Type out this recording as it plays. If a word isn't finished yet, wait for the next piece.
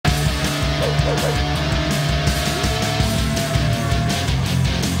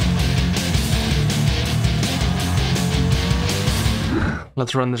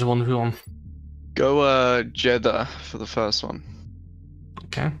Let's run this 1v1. Go Jeddah for the first one.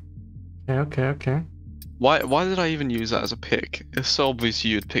 Okay. Okay. Why did I even use that as a pick? It's so obvious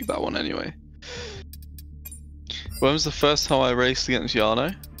you'd pick that one anyway. When was the first time I raced against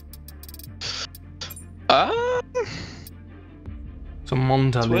Jarno? So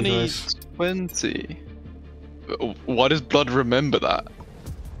Monta 2020. Why does Blood remember that?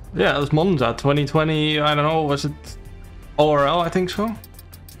 Yeah, it was Monza 2020. I don't know. Was it ORL? I think so.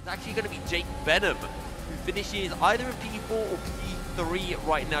 It's actually going to be Jake Benham, who finishes either in P4 or P3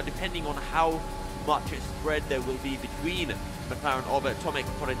 right now, depending on how much spread there will be between McLaren of Tomek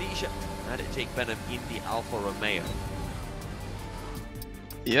Poradisha and Jake Benham in the Alfa Romeo.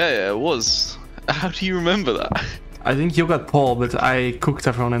 Yeah, it was. How do you remember that? I think you got pole, but I cooked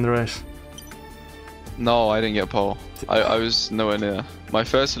everyone in the race. No, I didn't get pole. I was nowhere near. My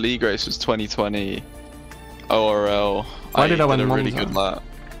first league race was 2020 ORL. Why did I win a Monza? really good lap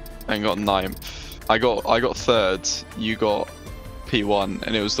and got 9th. I got third. You got P1,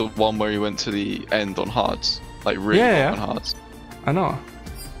 and it was the one where you went to the end on hards, like really on hards. I know.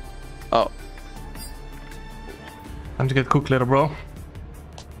 Oh, Time to get cooked, little bro.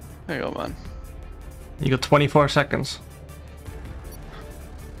 there you go, man. You got 24 seconds.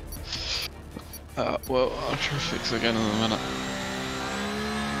 Well, I'll try to fix it again in a minute.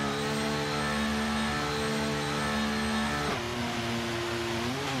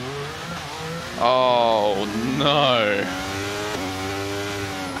 Oh no!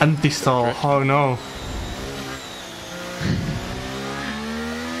 Anti-stall. Oh no.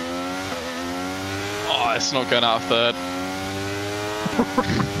 Oh, it's not going out of third.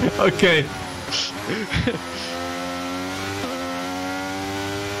 Okay.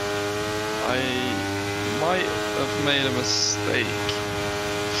 I might have made a mistake.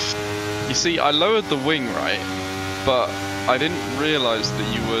 You see, I lowered the wing, right? But I didn't realise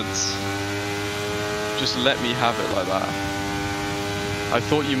that you would just let me have it like that. I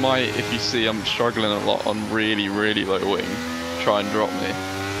thought you might, if you see I'm struggling a lot on really, really low wing, try and drop me.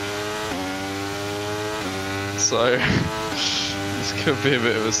 So, this could be a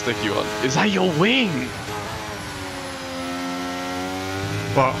bit of a sticky one. Is that your wing?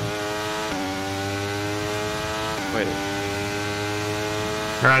 What? Wait.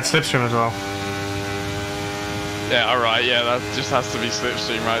 Alright, slipstream as well. Yeah, alright, yeah, that just has to be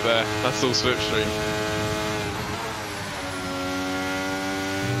slipstream right there. That's all slipstream.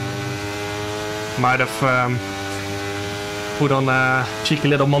 Might have put on a cheeky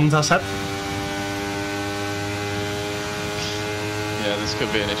little Monza set. Yeah, this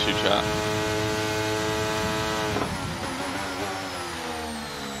could be an issue, chat.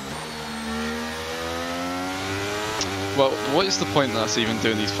 Well, what is the point in us even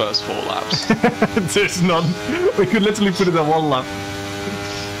doing these first 4 laps? There's none. We could literally put it on 1 lap.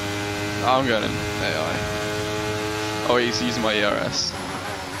 I'm going in AI. Oh, he's using my ERS.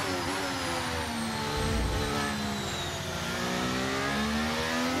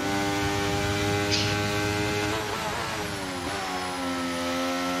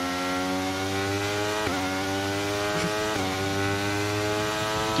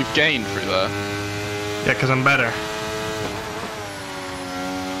 You've gained through there. Yeah, because I'm better.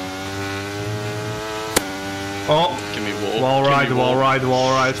 Oh! Give me wall. Wall ride, wall ride,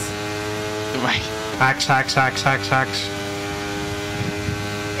 wall ride. Hacks.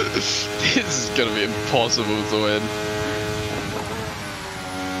 This is gonna be impossible to win.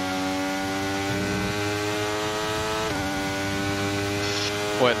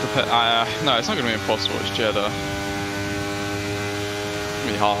 Wait, no, it's not gonna be impossible, it's Jeddah. It's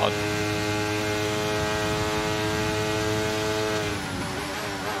gonna be hard.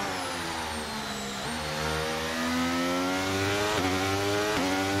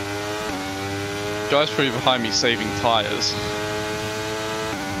 Guys probably behind me saving tyres.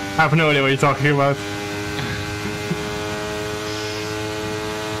 I have no idea what you're talking about.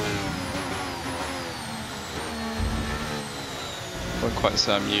 I wouldn't quite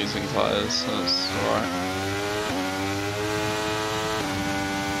say I'm using tyres, so it's alright.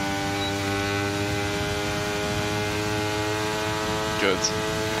 Good.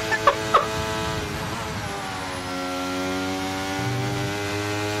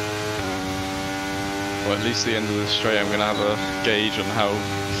 Well, at least the end of the straight I'm going to have a gauge on how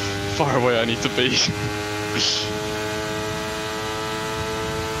far away I need to be.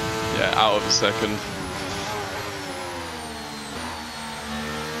 Yeah, out of a second.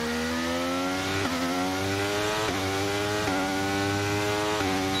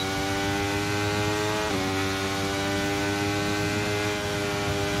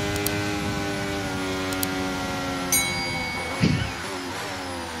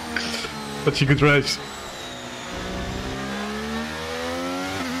 that she could race.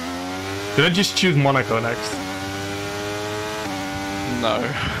 Did I just choose Monaco next? No.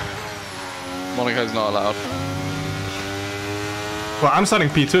 Monaco's not allowed. Well, I'm starting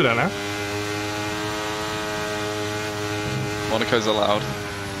P2 then, huh? Monaco's allowed.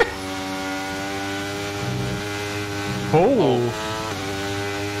 Oh.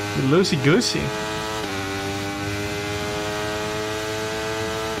 Loosey-goosey.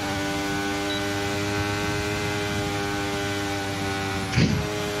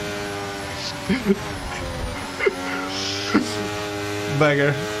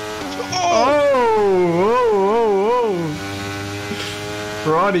 Bagger. Oh!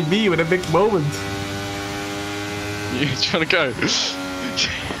 Roddy B with a big moment. You trying to go?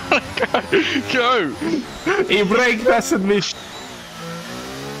 Go! He brake tested me.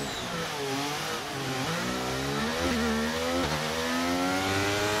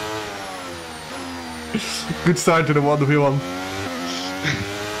 Good start to the 1v1.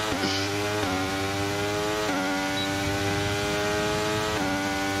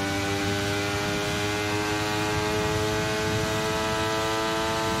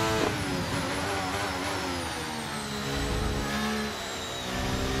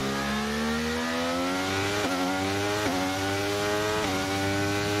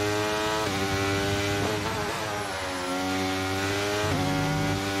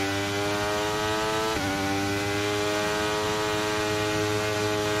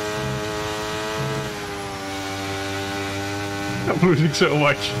 I'm losing so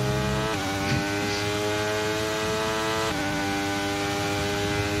much.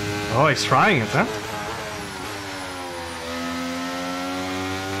 Oh, he's trying it, huh?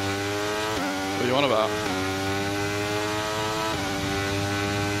 What are you on about?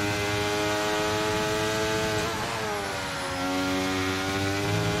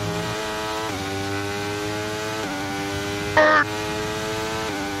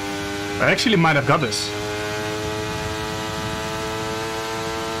 I actually might have got this.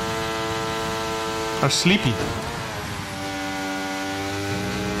 I'm sleepy.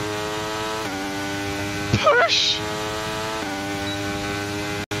 Push!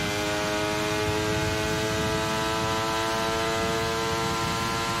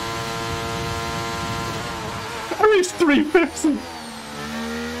 I reached 350.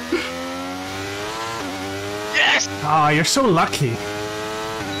 Yes! Ah, you're so lucky.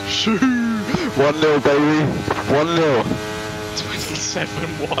 1-0, baby. 1-0.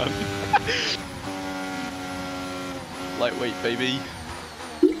 27-1. Lightweight, baby.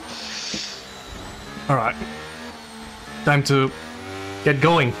 Alright. Time to get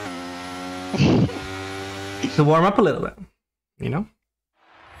going. To warm up a little bit. You know?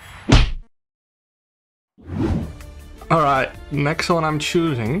 Alright, next one I'm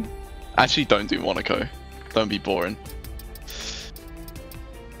choosing. Actually, don't do Monaco. Don't be boring.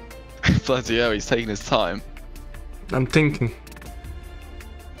 Bloody hell, he's taking his time. I'm thinking.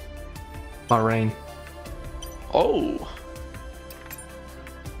 Bahrain. Oh.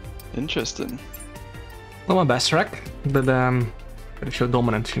 Interesting. Not my best track, but gotta show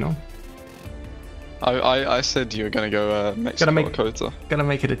dominance, you know? I said you were gonna go Mexico or Kota. Gotta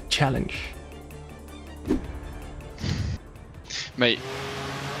make it a challenge. Mate,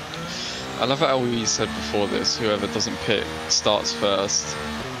 I love how we said before this, whoever doesn't pit starts first.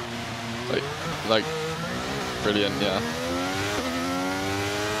 Like, brilliant, yeah.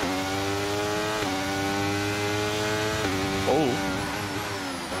 Oh.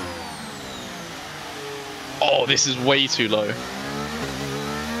 Oh, this is way too low.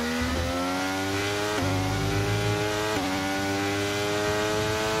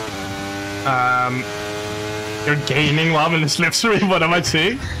 You're gaining while I'm in the slipstream, what am I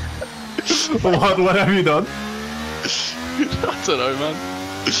saying? What have you done? I don't know, man.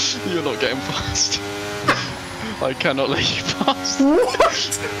 You're not getting past. I cannot let you past.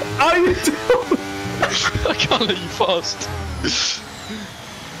 What are you doing? I can't let you past.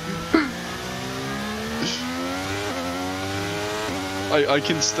 I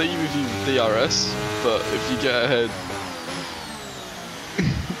can stay with you with DRS, but if you get ahead...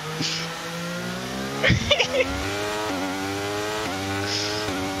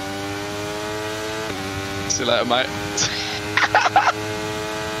 See you later, mate.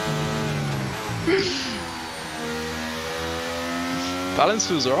 Balance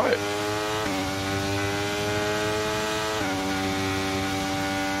feels alright.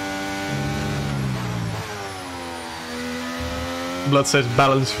 Blood says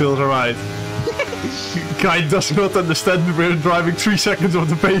balance feels alright. Guy does not understand that we're driving 3 seconds off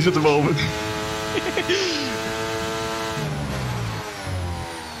the pace at the moment.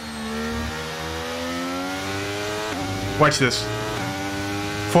 Watch this.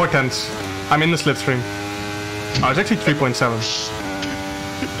 4/10. I'm in the slipstream. Oh, it's actually 3.7.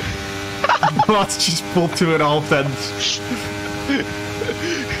 Let's just pull 2.5 tenths.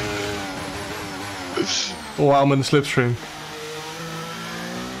 While I'm in the slipstream.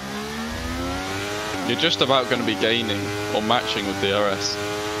 You're just about going to be gaining or matching with DRS.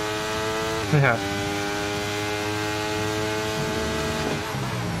 Yeah.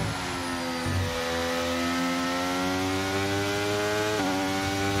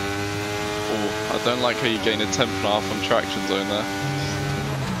 Oh, I don't like how you gain a 10th and a half on traction zone there.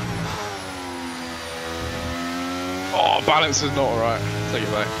 Oh, balance is not alright. Take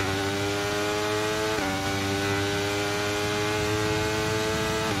it back.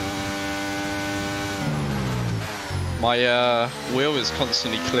 My wheel is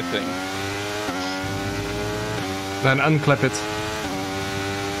constantly clipping. Then unclip it.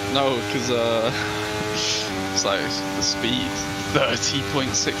 No, because it's like the speed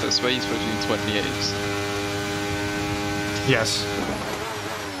 30.6 at space between 28s. Yes.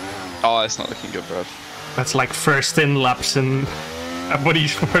 Oh, it's not looking good, bro. That's like first in laps in a body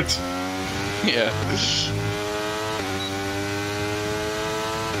sport. Yeah.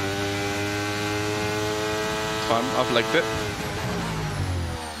 Fine, I've legged it.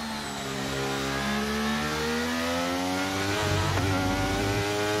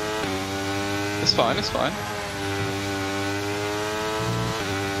 It's fine, it's fine.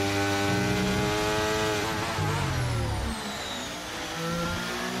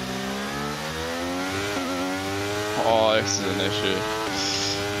 Oh, this is an issue.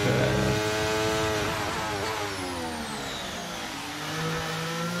 Yeah.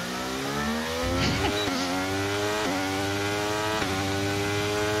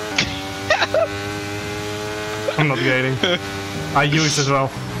 I'm not gaining. I used as well.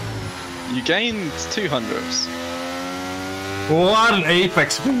 You gained 200s. What an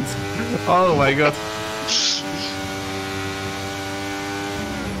apex speed! Oh my god.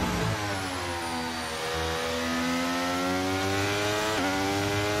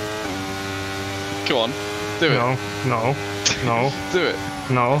 Come on, do it. No, no, no, Do it.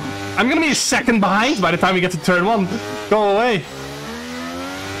 no. I'm gonna be a second behind by the time we get to turn 1. Go away.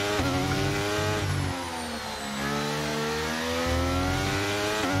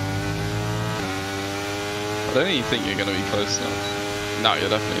 I don't even think you're going to be close now. No, you're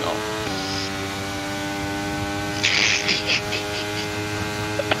definitely not.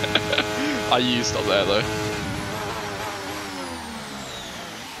 I used up there though.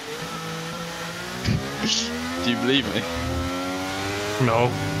 Do you believe me? No.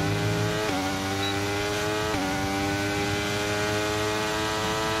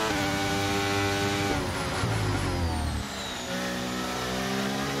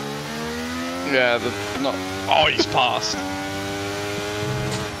 Yeah, not. Oh, he's passed.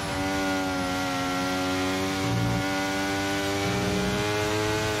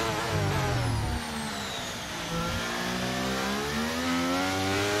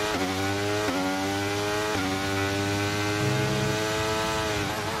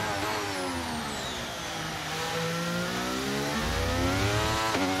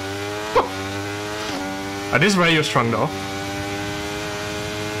 This is radio strong though.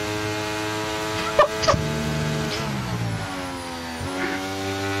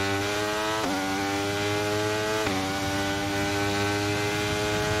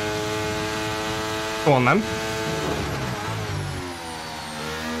 Go on then.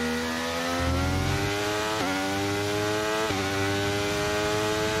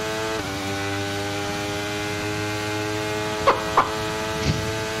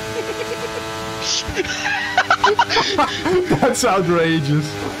 That's outrageous.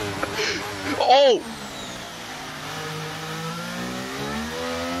 Oh!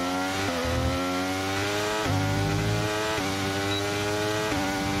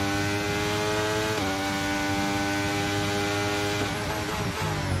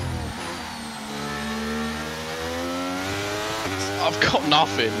 I've got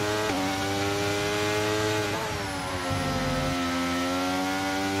nothing.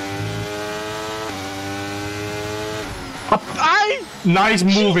 Aye! Nice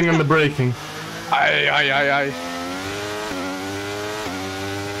moving and the braking. Aye, aye, aye, aye.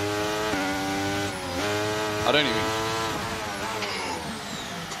 I don't even...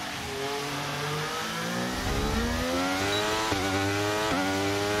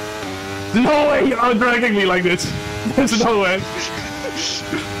 No way you're out-dragging me like this. There's no way.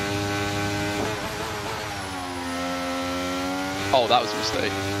 Oh, that was a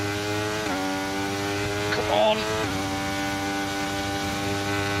mistake. Come on.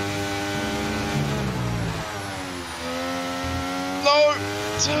 No!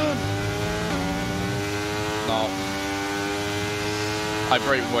 Turn! No. I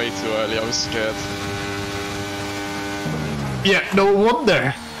braked way too early, I was scared. Yeah, no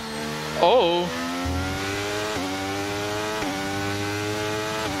wonder. Oh!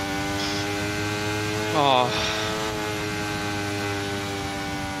 Oh.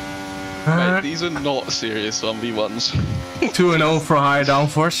 Mate, these are not serious 1v1s. 2-0 for higher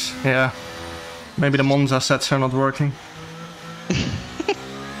downforce. Yeah. Maybe the Monza sets are not working.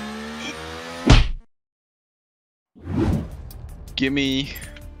 Gimme.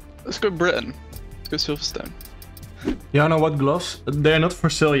 Let's go Britain. Let's go Silverstone. Yeah, I know what gloves? They're not for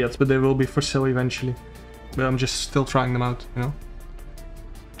sale yet, but they will be for sale eventually. But I'm just still trying them out, you know?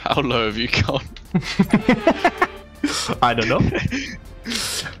 How low have you gone? I don't know.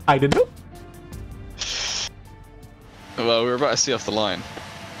 I don't know. Well, we're about to see off the line.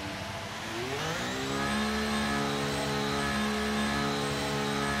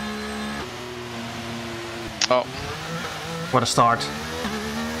 Oh. What a start.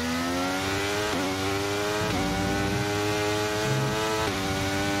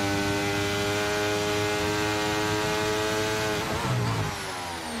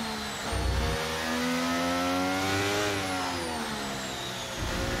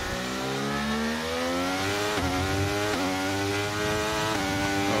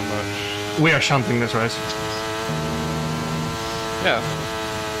 We are shunting this race. Yeah.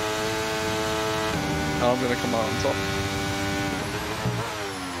 I'm gonna come out on top.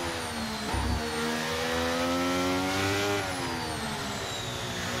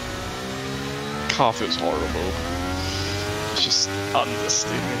 Car feels horrible. It's just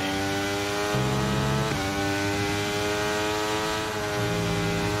understeering.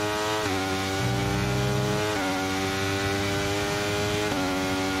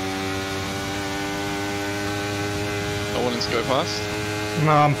 I want him to go past.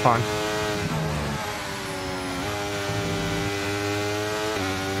 No, I'm fine.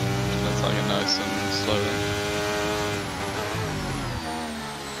 Let's take it nice and slowly.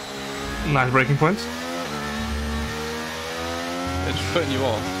 Nice braking points. It's just putting you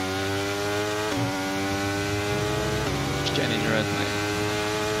off. Just getting in your head, mate.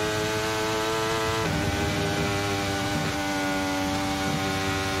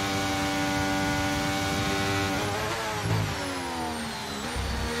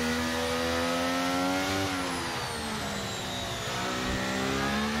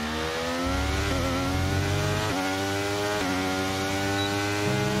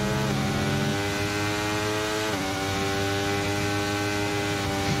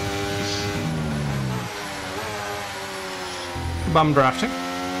 Bum drafting.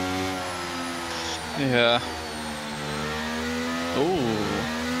 Yeah. Ooh.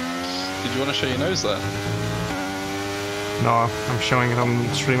 Did you want to show your nose there? No, I'm showing it on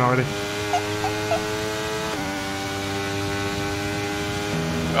stream already.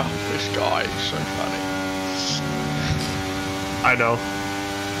 Oh, this guy is so funny. I know.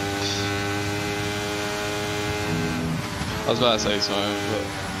 I was about to say something, but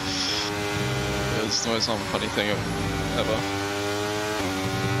it's the most unfunny thing ever.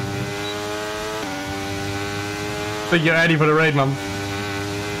 Think you're ready for the raid, man.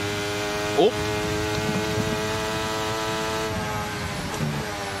 Oh!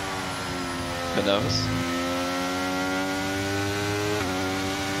 Bit nervous.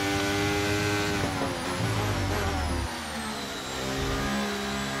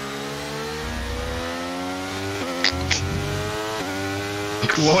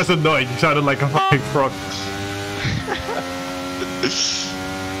 What was annoying? You sounded like a fucking frog.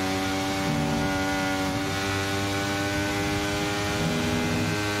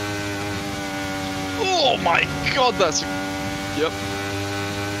 Oh my god, that's... Yep.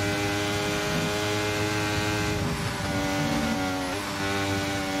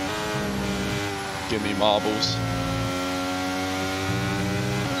 Give me marbles.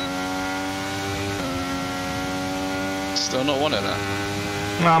 Still not wanting that.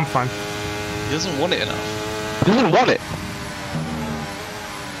 No, I'm fine. He doesn't want it enough. He doesn't want it.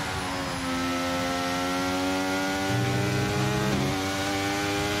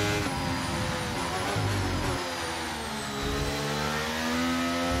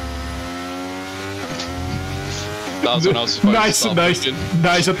 That was when I was supposed to start pushing.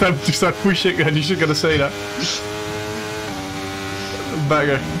 Nice attempt to start pushing, and you should gonna say that.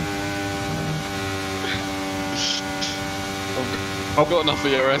 Bagger. I've got enough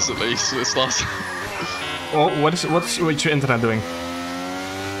ERS at least this last. Oh, what's your internet doing?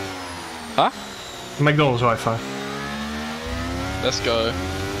 Huh? McDonald's Wi-Fi. Let's go.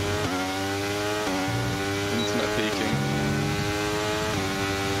 Internet peaking.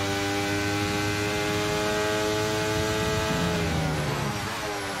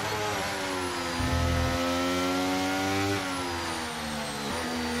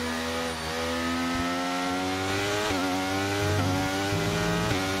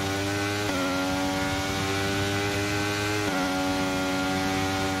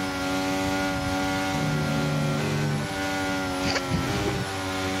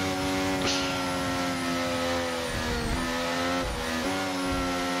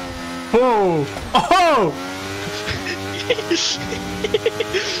 Oh! Oh!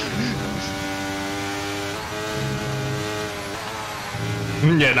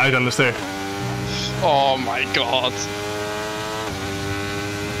 Yeah, now you understand. Oh my god.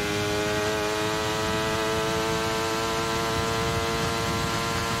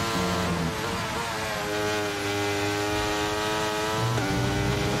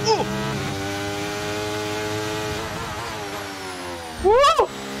 Woo!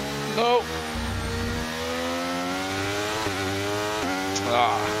 No.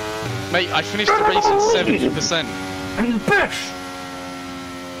 Ah. Mate, I finished the race at 70%. And bitch!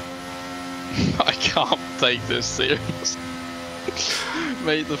 I can't take this serious.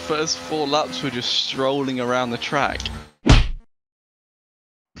 Mate, the first 4 laps were just strolling around the track.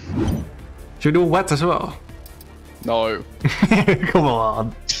 Should we do wet as well? No. Come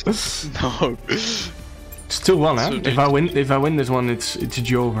on. No. It's 2-1, So eh? If I win this one, it's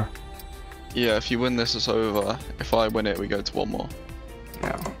over. Yeah, if you win this, it's over. If I win it, we go to 1 more.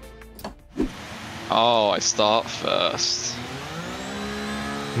 Yeah. Oh, I start first.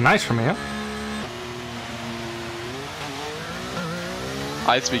 Nice from here.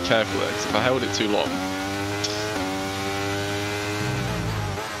 I had to be careful there, because if I held it too long...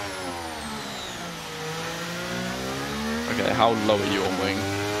 Okay, how low are you on wing?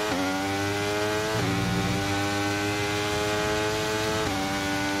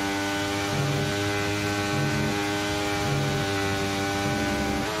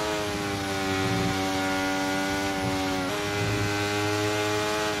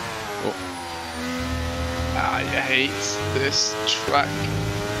 I hate this track.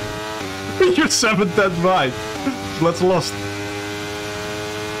 You're 7th dead right. Let's lost.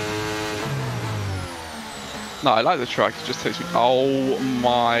 No, I like the track, it just takes me... Oh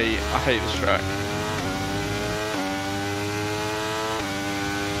my... I hate this track.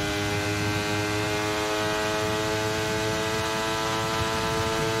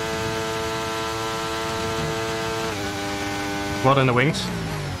 What in the wings?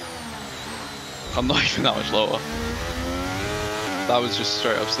 I'm not even that much lower. That was just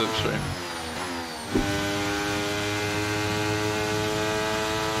straight up slipstream.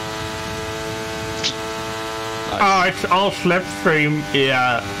 Nice. Oh, it's all slipstream.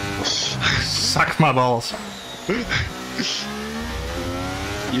 Yeah. Suck my balls.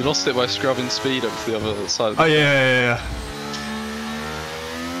 You lost it by scrubbing speed up to the other side. Oh, yeah.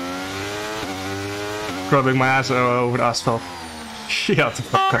 Scrubbing my ass over the asphalt. Shut the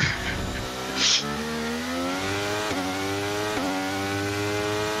fuck up.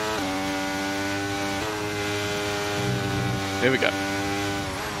 Here we go.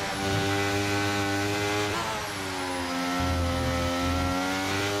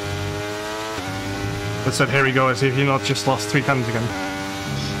 But said, here we go, as if you not just lost 3 times again.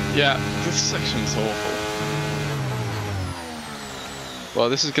 Yeah, this section's awful. Well,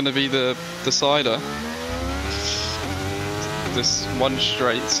 this is going to be the decider. This one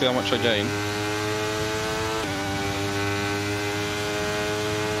straight, see how much I gain.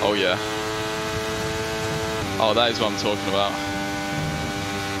 Oh yeah. Oh, that is what I'm talking about.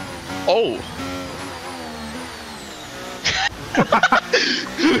 Oh!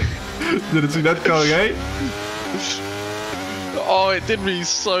 Didn't see that going, eh? Oh, it did me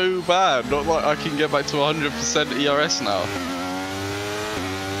so bad. Not like I can get back to 100% ERS now.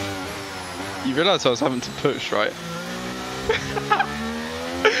 You realise I was having to push, right?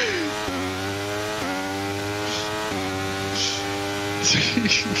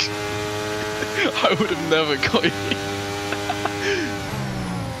 I would have never got you.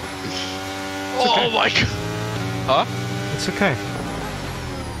 Oh my god. Huh? It's okay.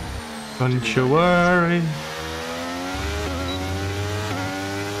 Don't you worry.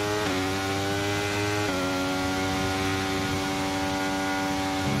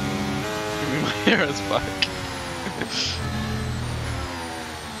 Give me my heroes back.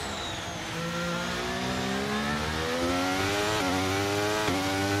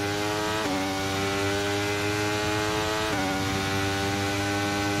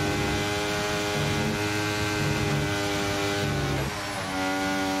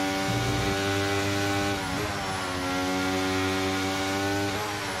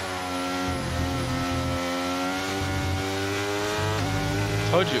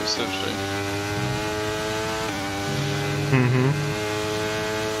 Told you it was slipstream. Mm-hmm.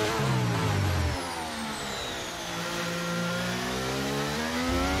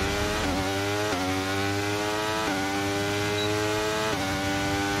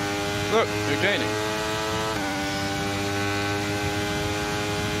 Look, you're gaining.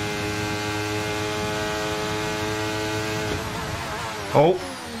 Oh.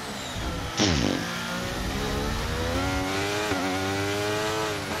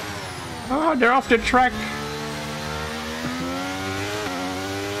 Oh, they're off the track.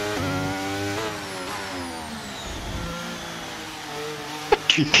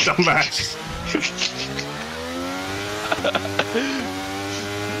 You dumbass.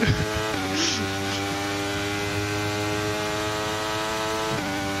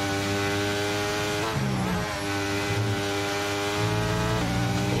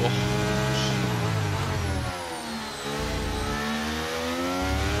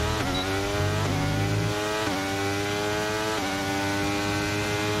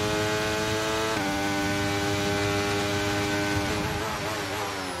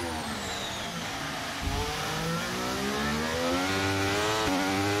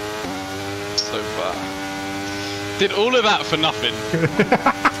 So far. Did all of that for nothing.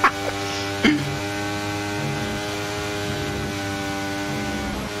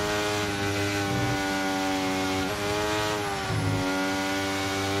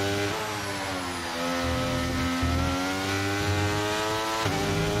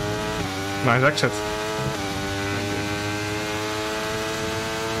 Nice exit.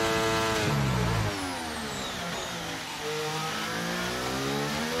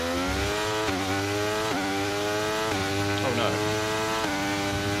 Oh no.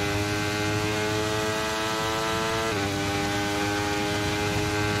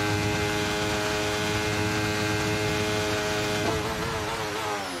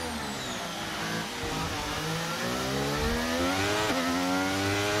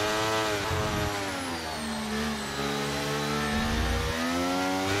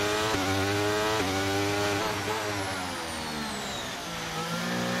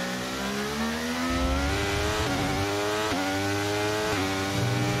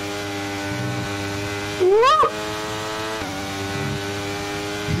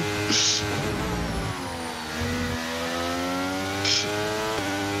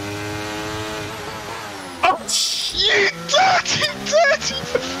 Oh, shit!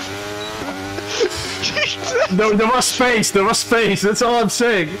 No, there was space. There was space. That's all I'm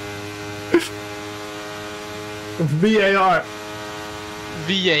saying. VAR.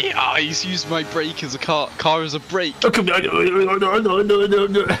 VAR, he's used my brake as a car as a brake. Okay.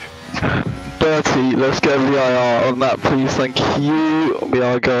 Bertie, let's get VIR on that, please. Thank you. We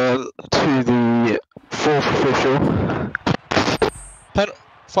are going to the 4th official.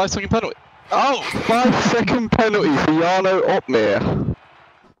 5-second penalty. Oh, 5-second penalty for Jarno Opmeer.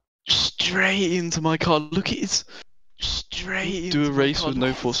 Straight into my car. Look at his. Straight into Do a my race car. with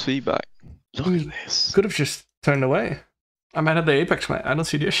no force feedback. Look at this. Could have just turned away. I'm at the apex, man. I don't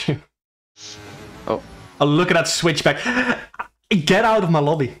see the issue. Oh. Oh, look at that switchback. Get out of my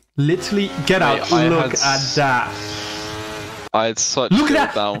lobby. Literally, get out. Mate, Look at that. I had such Look a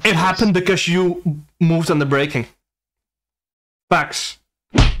at that. downforce. It happened because you moved on the braking. Facts.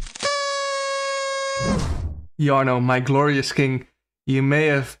 Jarno, my glorious king. You may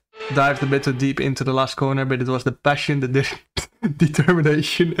have dived a bit too deep into the last corner, but it was the passion, the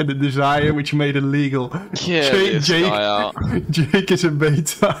determination, and the desire which made it legal. Get this guy out. Jake is a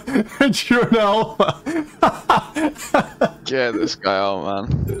beta, and you're an alpha. Get this guy out,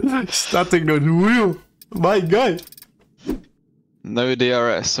 man. Starting the wheel. My guy. No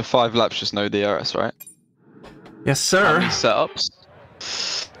DRS, so 5 laps, just no DRS, right? Yes, How many sir.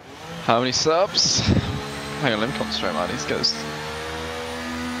 setups? How many setups? Hang on, let me concentrate, man. These guys.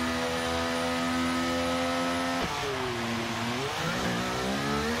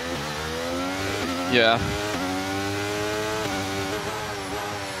 Yeah.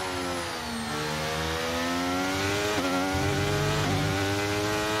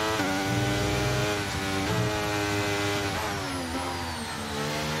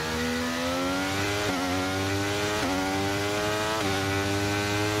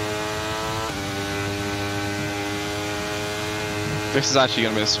 This is actually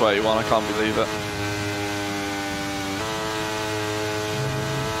going to be a sweaty one, I can't believe it.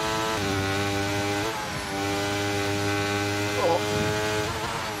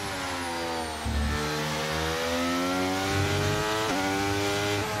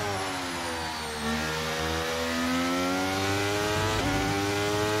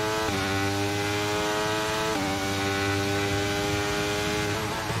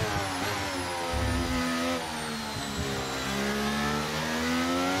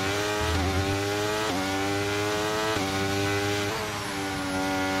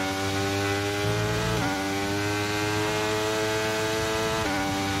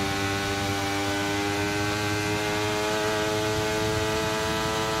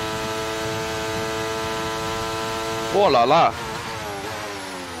 Oh la la.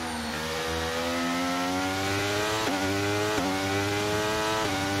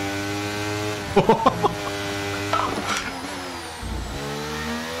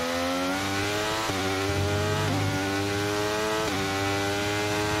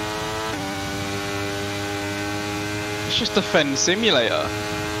 It's just a Fen simulator.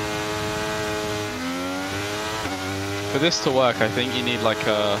 For this to work, I think you need like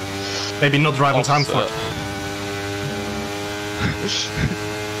a... Maybe not drive on time for it.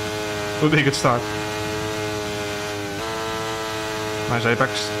 Would be a good start. Nice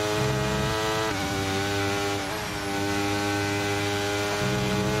apex.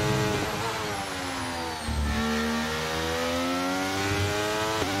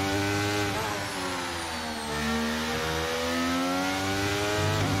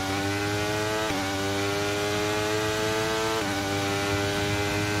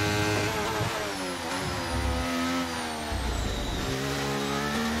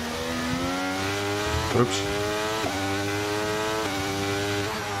 Oops.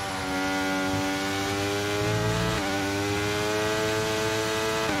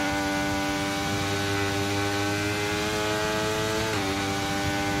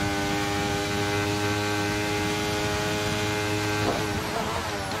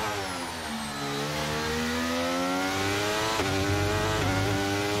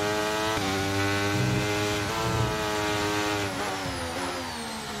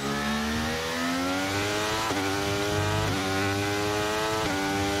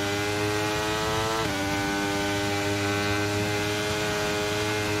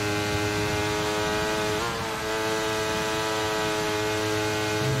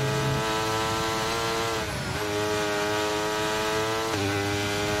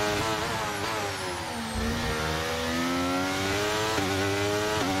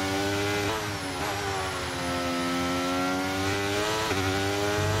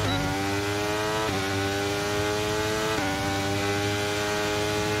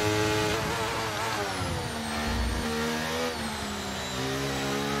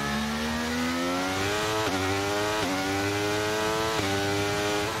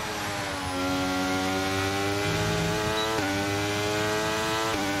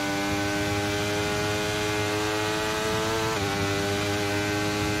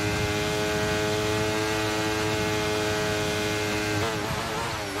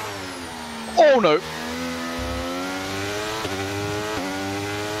 Oh no!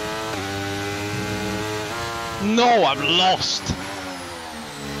 No, I'm lost!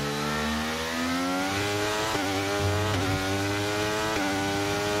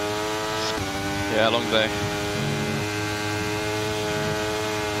 Yeah, long day.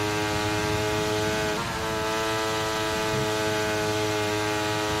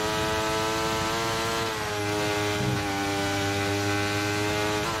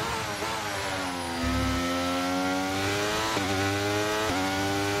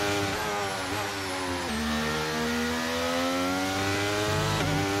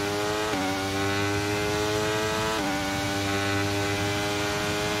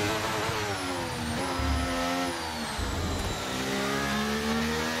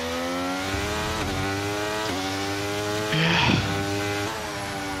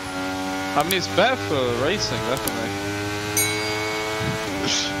 I mean, it's better for racing, definitely.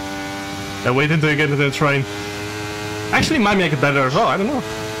 Yeah, wait until you get into the train. Actually, might make it better as well, I don't know.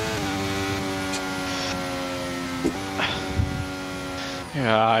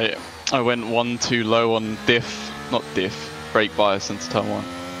 Yeah, I went one too low on brake bias into turn one.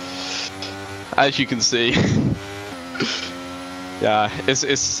 As you can see. Yeah,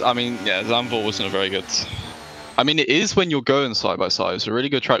 I mean, yeah, Zandvoort wasn't a very good... I mean, it is when you're going side by side. It's a really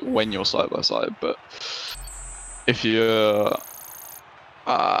good track when you're side by side, but if you're,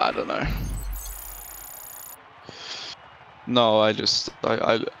 I don't know. No, I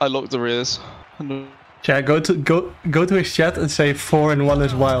locked the rears. Yeah, go to his chat and say 4 and 1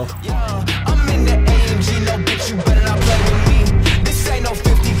 is wild.